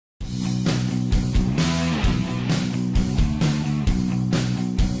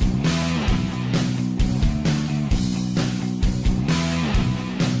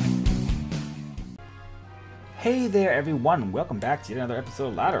Hey there everyone, welcome back to another episode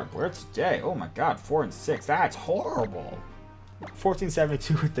of Ladder. Where today? Oh my god, 4 and 6. That's horrible.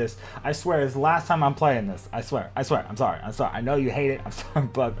 1472 with this. I swear, it's the last time I'm playing this. I swear. I'm sorry. I know you hate it. I'm sorry,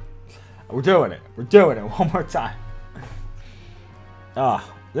 but we're doing it. We're doing it one more time. You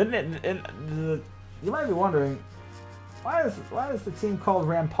might be wondering, why is the team called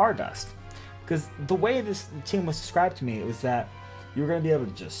Rampardust? Because the way this team was described to me, it was that you were going to be able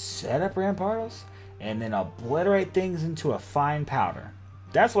to just set up Rampardos and then obliterate things into a fine powder.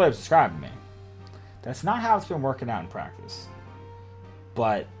 That's what it was described to me. That's not how it's been working out in practice.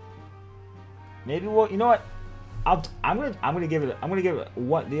 But maybe you know what? I'm gonna give it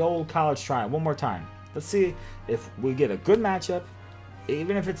what the old college try one more time. Let's see if we get a good matchup,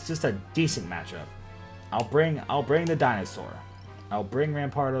 even if it's just a decent matchup. I'll bring the dinosaur. I'll bring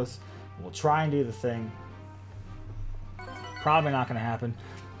Rampardos. We'll try and do the thing. Probably not gonna happen.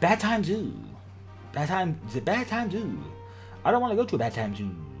 Bad time zoo. Bad time zoo. I don't want to go to a bad time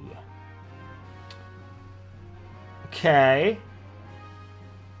zoo. Okay.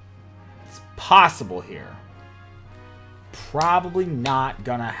 It's possible here. Probably not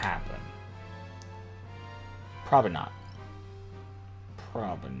gonna happen. Probably not.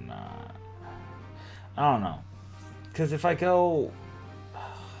 Probably not. I don't know. Because if I go...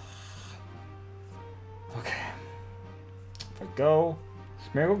 Okay. If I go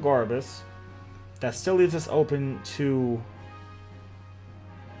Smeargle that still leaves us open to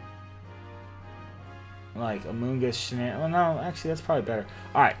like Amoonguss shenanigans. Well, no, actually that's probably better.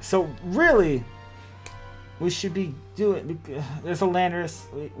 Alright, so really we should be doing, there's a Landorus,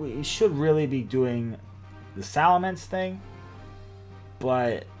 we should really be doing the Salamence thing,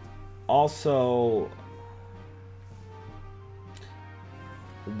 but also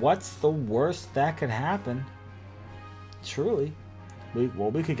what's the worst that could happen? Truly. We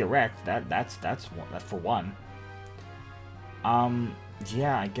could get wrecked. That's for one.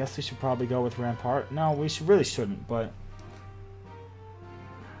 Yeah, I guess we should probably go with Rampart. No, we really shouldn't, but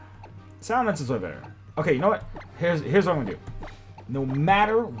Salamence is way better. Okay, you know what? Here's what I'm gonna do. No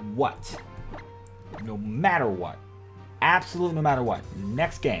matter what, absolutely no matter what,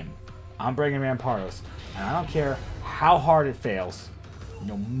 next game, I'm bringing Rampardos, and I don't care how hard it fails,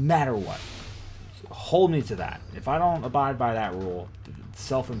 no matter what. Hold me to that. If I don't abide by that rule, the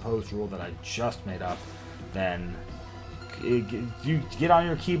self-imposed rule that I just made up, then you get on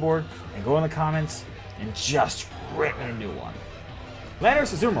your keyboard and go in the comments and just rip me a new one.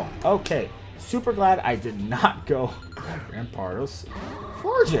 Landorus Azumarill. Okay. Super glad I did not go Rampardos.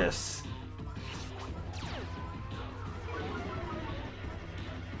 Gorgeous.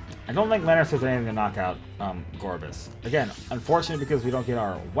 I don't think Landorus has anything to knock out Gorbis. Again, unfortunate because we don't get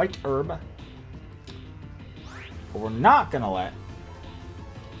our white herb. But we're not going to let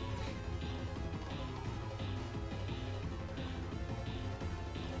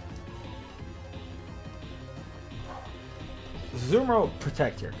Azumarill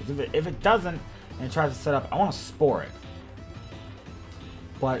protect here. Because if it doesn't and it tries to set up, I want to spore it.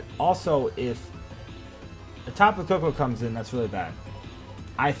 But also, if the Tapu Koko comes in, that's really bad.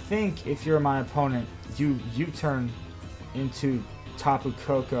 I think if you're my opponent, you turn into Tapu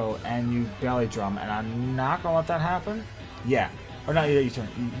Koko and you belly drum, and I'm not gonna let that happen. Yeah, or not. You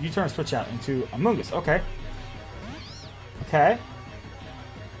turn switch out into Amoonguss. Okay.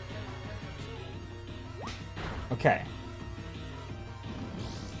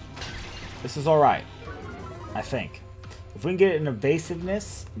 This is all right, I think. If we can get an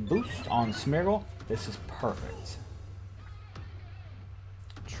evasiveness boost on Smeargle, this is perfect.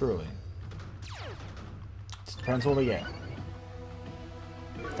 Truly. Just depends what we get.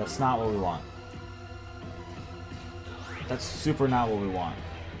 That's not what we want. That's super not what we want.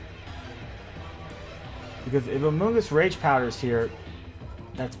 Because if Amoonguss Rage Powder's here,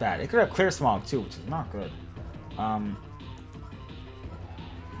 that's bad. It could have Clear Smog too, which is not good.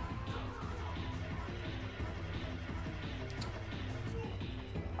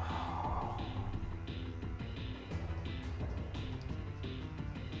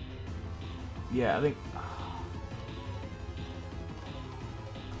 Yeah, I think...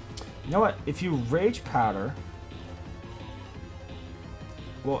 You know what? If you Rage Powder,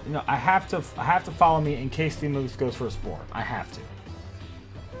 well, you know, I have to follow me in case the Amoonguss goes for a Spore. I have to,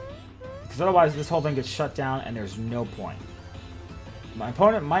 because otherwise this whole thing gets shut down and there's no point. My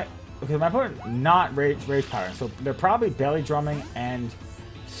opponent might, okay, my opponent not Rage Powder, so they're probably belly drumming and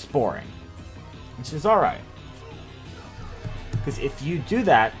sporing, which is all right. Because if you do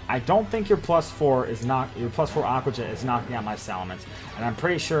that, I don't think your +4 is not your +4 Aqua Jet is knocking out my Salamence, and I'm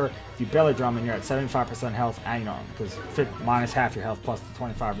pretty sure if you belly drum and you're at 75% health, and you know, because minus half your health plus the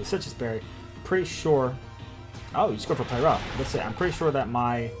 25 of the Citrus Berry, pretty sure Oh, you just go for play rough. Let's see. I'm pretty sure that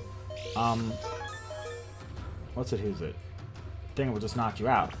my what's it? Who's it? Thing will just knock you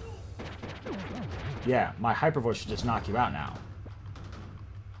out. Yeah, my hyper voice should just knock you out now.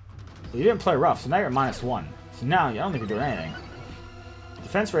 You didn't play rough, so now you're at -1. So now I don't think you're doing anything.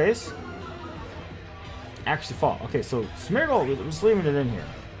 Defense raise. Actually fall. Okay, so Smeargle, we're just leaving it in here.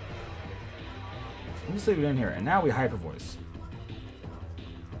 I'm just leaving it in here, and now we hyper voice.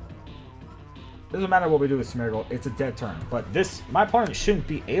 Doesn't matter what we do with Smeargle, it's a dead turn. But this, my opponent shouldn't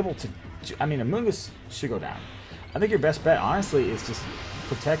be able to. I mean, Amoonguss should go down. I think your best bet, honestly, is just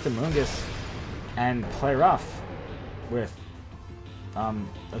protect Amoonguss and play rough with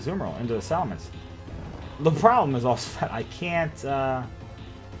Azumarill into the Salamence. The problem is also that I can't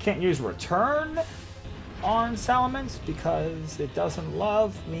use return on Salamence because it doesn't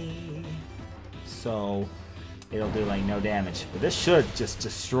love me. So it'll do like no damage. But this should just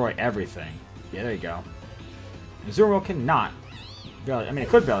destroy everything. Yeah, there you go. Azumarill cannot belly. I mean, it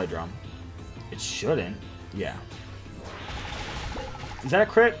could belly drum. It shouldn't. Yeah. Is that a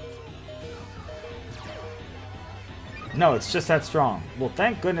crit? No, it's just that strong. Well,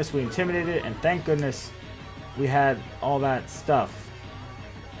 thank goodness we intimidated it, and thank goodness we had all that stuff.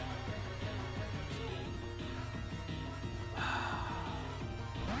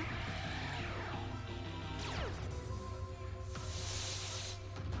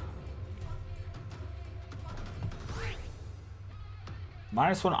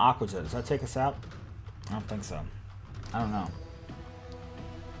 -1 Aqua Jet. Does that take us out? I don't think so. I don't know.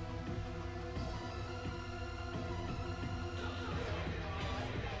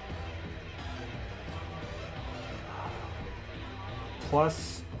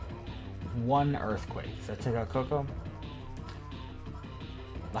 +1 Earthquake. Does that take out Coco?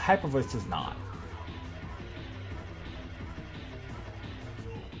 The Hyper Voice does not.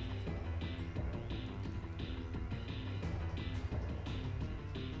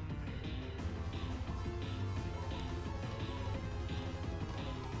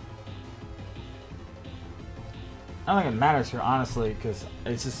 I don't think it matters here, honestly, because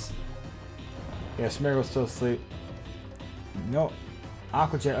it's just... Yeah, Smeargle's still asleep. No.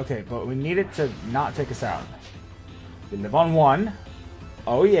 Aqua Jet, okay, but we need it to not take us out. We live on 1.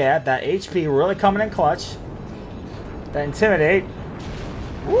 Oh yeah, that HP really coming in clutch. That Intimidate.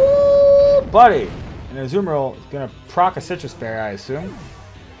 Woo, buddy! And Azumarill is going to proc a Citrus Berry, I assume.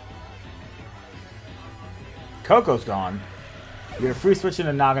 Coco's gone. You get a free switch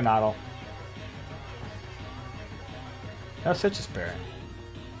into Naganadel. No Citrus Berry.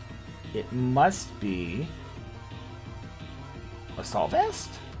 It must be Assault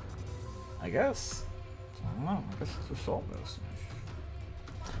Vest? I guess. I don't know. I guess it's Assault Vest.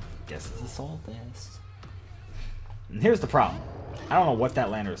 Guess it's Assault Vest. And here's the problem. I don't know what that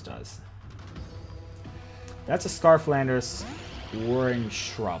Landorus does. That's a Scarf Landorus. We're in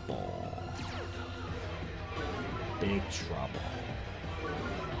trouble. Big trouble.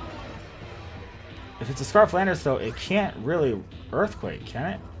 If it's a Scarf Landorus, though, it can't really Earthquake, can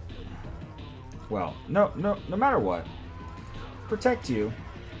it? Well, no matter what. Protect you.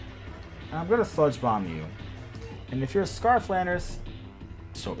 I'm gonna Sludge Bomb you. And if you're a Scarf Landorus,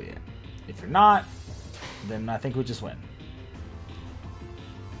 so be it. If you're not, then I think we just win.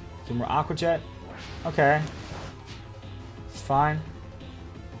 Some more Aqua Jet. Okay. It's fine.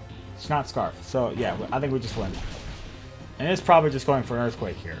 It's not Scarf. So yeah, I think we just win. And it's probably just going for an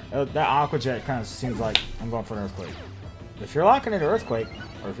Earthquake here. That Aqua Jet kind of seems like I'm going for an Earthquake. If you're locking into Earthquake,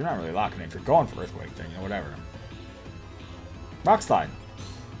 or if you're not really locking it, if you're going for Earthquake, then you know, whatever. Rock Slide.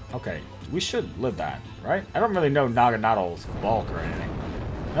 Okay, we should live that, right? I don't really know Naganadel's bulk or anything.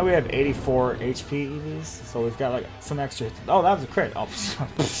 I know we have 84 HP EVs, so we've got like some extra. Oh, that was a crit. Oh,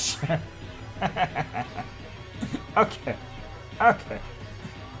 shit. Okay. Okay.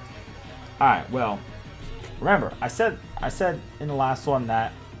 Alright, well. Remember, I said in the last one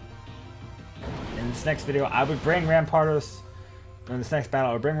that in this next video I would bring Rampardos. In this next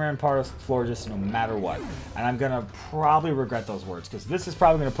battle, I would bring Rampardos, Florges, no matter what. And I'm gonna probably regret those words because this is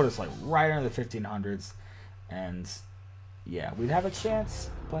probably gonna put us like right under the 1500s, and yeah, we'd have a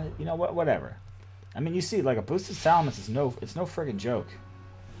chance. But you know what? Whatever. I mean, you see, like a boosted Salamence is no friggin' joke.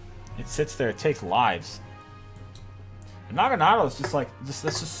 It sits there, it takes lives. And Naganadel is just like there's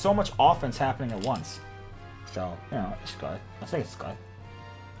just so much offense happening at once. So, you know, it's good. I think it's good.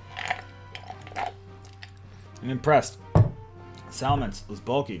 I'm impressed. Salamence was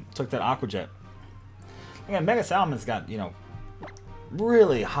bulky. Took that Aqua Jet. Again, Mega Salamence got, you know,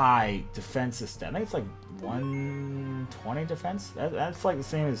 really high defensive stat. I think it's like 120 defense. That's like the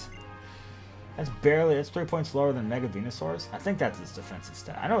same as... That's 3 points lower than Mega Venusaur's. I think that's its defensive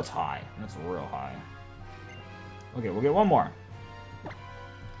stat. I know it's high. It's real high. Okay, we'll get one more.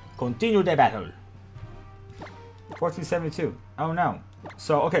 Continue the battle. 1472. Oh no.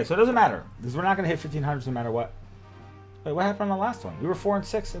 So, okay, so it doesn't matter. Because we're not going to hit 1500s no matter what. Wait, what happened on the last one? We were 4 and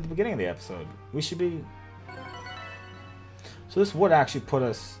 6 at the beginning of the episode. We should be... So this would actually put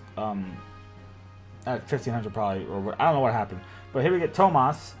us at 1500 probably. Or I don't know what happened. But here we get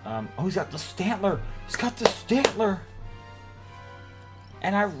Tomas. Oh, he's got the Stantler. He's got the Stantler.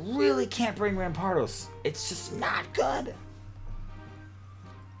 And I really can't bring Rampardos. It's just not good.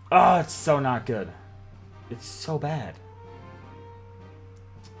 Oh, it's so not good. It's so bad.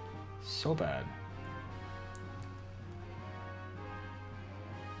 So bad.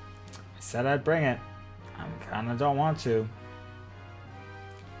 I said I'd bring it. I kind of don't want to.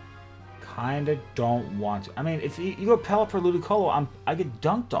 Kind of don't want to. I mean, if you go Pelipper Ludicolo, I get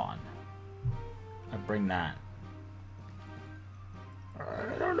dunked on. I bring that.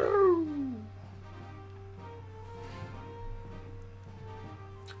 I don't know.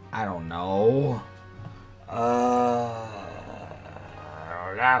 I don't know. I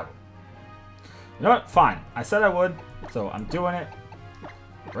don't know. You know what? Fine. I said I would, so I'm doing it.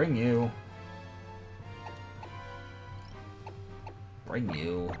 Bring you. Bring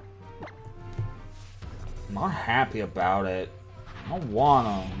you. I'm not happy about it. I don't want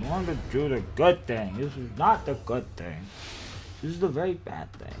to. I want to do the good thing. This is not the good thing. This is the very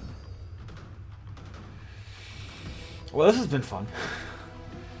bad thing. Well, this has been fun.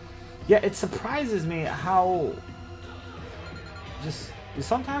 Yeah, it surprises me how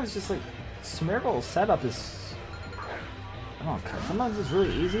sometimes just like Smeargle setup is, I don't know, sometimes it's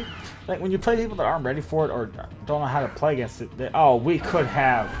really easy. Like when you play people that aren't ready for it or don't know how to play against it, oh, we could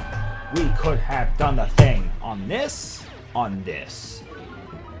have done the thing on this. Oh,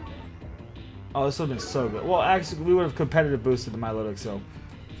 this would have been so good. Well, actually, we would have competitive boosted the Milotic, so.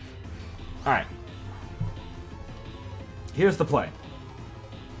 Alright. Here's the play.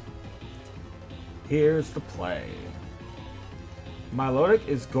 Here's the play. Milotic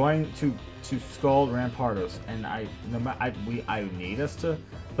is going to Scald Rampardos, and I need us to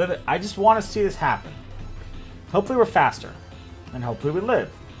live it. I just want to see this happen. Hopefully we're faster, and hopefully we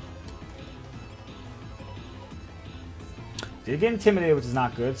live. Did get intimidated, which is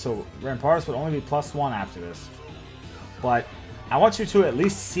not good, so Rampardos would only be +1 after this. But I want you to at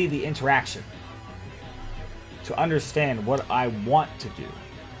least see the interaction to understand what I want to do.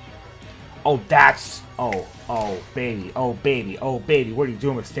 Oh, that's... Oh, baby. Oh, baby. Oh, baby. What are you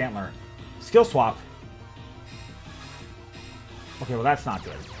doing with Stantler? Skill swap. Okay, well, that's not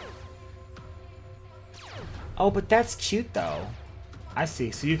good. Oh, but that's cute, though. I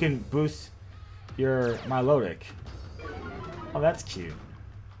see. So you can boost your Milotic. Oh, that's cute.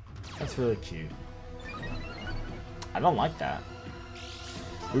 That's really cute. I don't like that.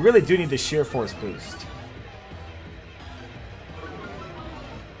 We really do need the Sheer Force boost.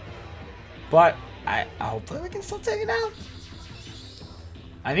 But hopefully we can still take it out.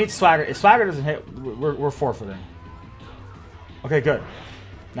 I need Swagger. If Swagger doesn't hit, we're forfeiting. Okay, good.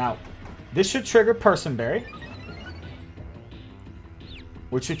 Now, this should trigger Person Berry,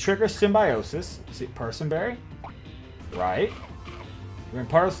 which should trigger Symbiosis. See, Person Berry, right?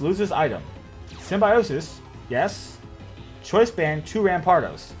 Rampardos loses item. Symbiosis, yes. Choice Band, 2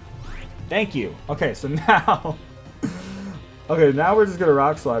 Rampardos. Thank you. Okay, so now, okay, now we're just gonna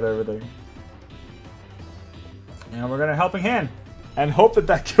Rock Slide everything. And we're gonna Helping Hand. And hope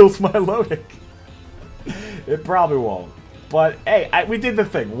that kills my Milotic. It probably won't. But, hey, we did the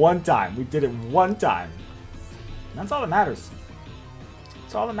thing one time. We did it one time. And that's all that matters.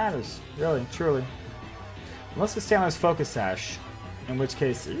 That's all that matters. Really, truly. Unless the Stantler's Focus Sash. In which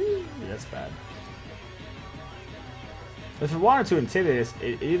case, that's bad. If it wanted to intimidate us,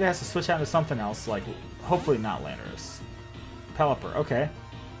 it either has to switch out to something else, like, hopefully not Landorus. Pelipper, okay.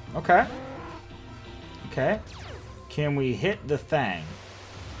 Okay. Okay. Can we hit the thing?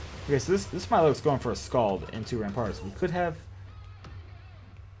 Okay, so this Milotic's going for a Scald into Rampardos. We could have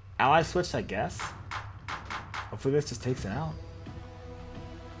Ally switched, I guess. Hopefully this just takes it out.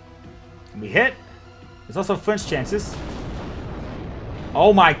 And we hit. There's also flinch chances.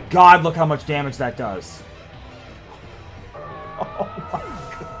 Oh my god, look how much damage that does. Oh my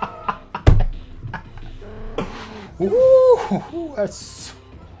god. Ooh,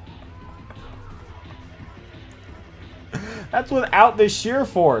 that's without the Sheer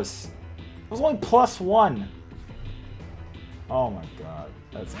Force. It was only +1. Oh my god,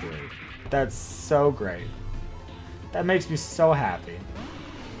 that's great. That's so great. That makes me so happy.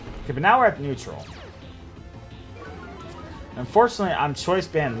 Okay, but now we're at neutral. Unfortunately, I'm Choice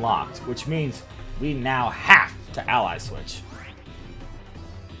Band locked, which means we now have to Ally Switch.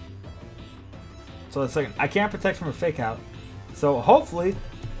 So it's like I can't protect from a fake out. So hopefully,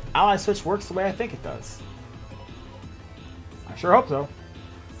 ally switch works the way I think it does. I sure hope so.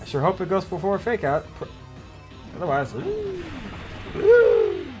 I sure hope it goes before a fake out. Otherwise,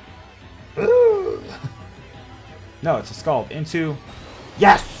 no, it's a scald into.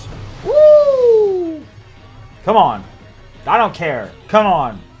 Yes! Woo! Come on. I don't care. Come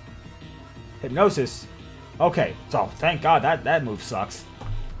on. Hypnosis. Okay, so thank God that move sucks.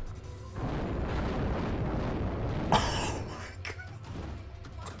 Oh my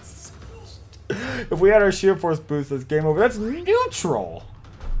God. If we had our sheer force boost, that's game over. That's neutral.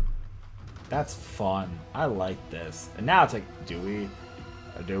 That's fun. I like this. And now it's like, do we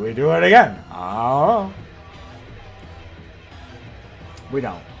do it again? Oh. We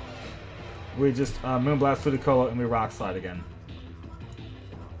don't. We just Moonblast Ludicolo and we Rock Slide again.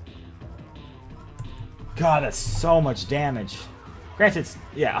 God, that's so much damage. Granted, it's,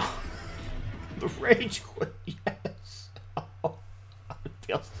 yeah. The Rage Quit, yes. Oh, I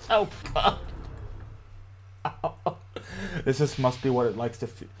feel so good. Oh. This just must be what it likes to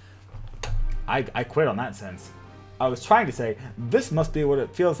feel. I quit on that sense. I was trying to say, this must be what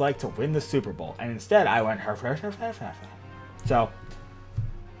it feels like to win the Super Bowl. And instead, I went, so.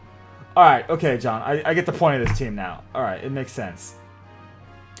 Alright, okay, John. I get the point of this team now. Alright, it makes sense.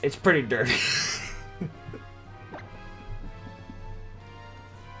 It's pretty dirty.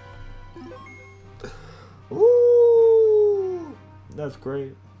 Ooh, that's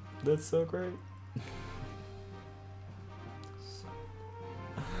great. That's so great.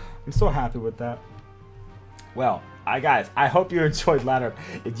 I'm so happy with that. Well, guys, I hope you enjoyed ladder.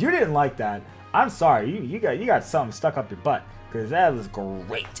 If you didn't like that, I'm sorry. You got something stuck up your butt, because that was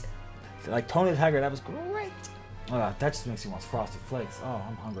great. Like Tony the Tiger, that was great. That just makes me want Frosted Flakes. Oh,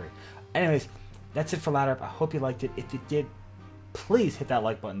 I'm hungry. Anyways, that's it for ladder up. I hope you liked it. If you did, please hit that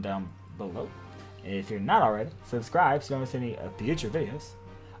like button down below. And if you're not already, subscribe so you don't miss any future videos.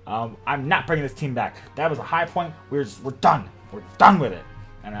 I'm not bringing this team back. That was a high point. We're done. We're done with it.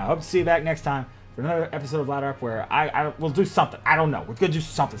 And I hope to see you back next time for another episode of Ladder Up where we'll do something. I don't know. We're going to do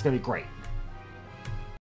something. It's going to be great.